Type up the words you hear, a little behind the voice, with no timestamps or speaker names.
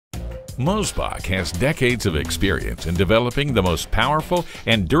Mosebach has decades of experience in developing the most powerful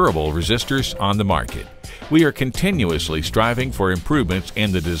and durable resistors on the market. We are continuously striving for improvements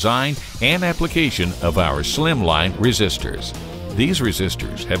in the design and application of our slimline resistors. These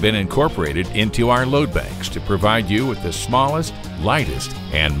resistors have been incorporated into our load banks to provide you with the smallest, lightest,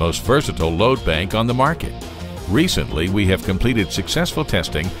 and most versatile load bank on the market. Recently, we have completed successful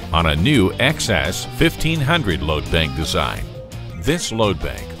testing on a new XS1500 load bank design. This load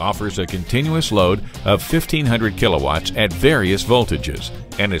bank offers a continuous load of 1500 kilowatts at various voltages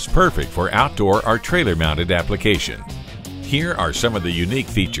and is perfect for outdoor or trailer-mounted application. Here are some of the unique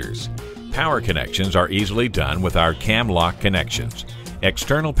features. Power connections are easily done with our cam lock connections.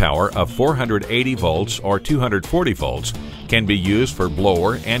 External power of 480 volts or 240 volts can be used for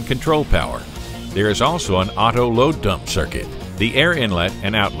blower and control power. There is also an auto load dump circuit. The air inlet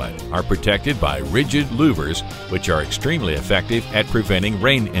and outlet are protected by rigid louvers, which are extremely effective at preventing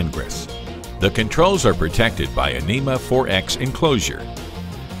rain ingress. The controls are protected by a NEMA 4X enclosure.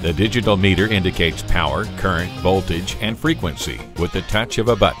 The digital meter indicates power, current, voltage, and frequency with the touch of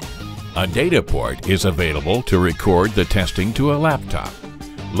a button. A data port is available to record the testing to a laptop.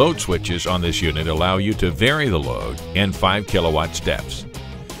 Load switches on this unit allow you to vary the load in 5 kilowatt steps.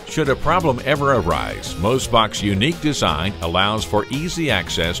 Should a problem ever arise, Mosebach's unique design allows for easy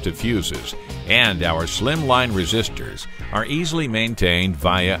access to fuses, and our slimline resistors are easily maintained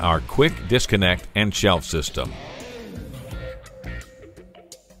via our quick disconnect and shelf system.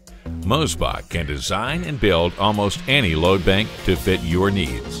 Mosebach can design and build almost any load bank to fit your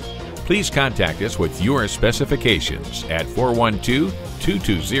needs. Please contact us with your specifications at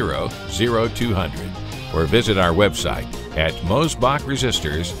 412-220-0200 or visit our website at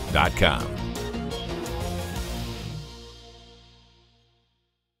mosebachresistors.com.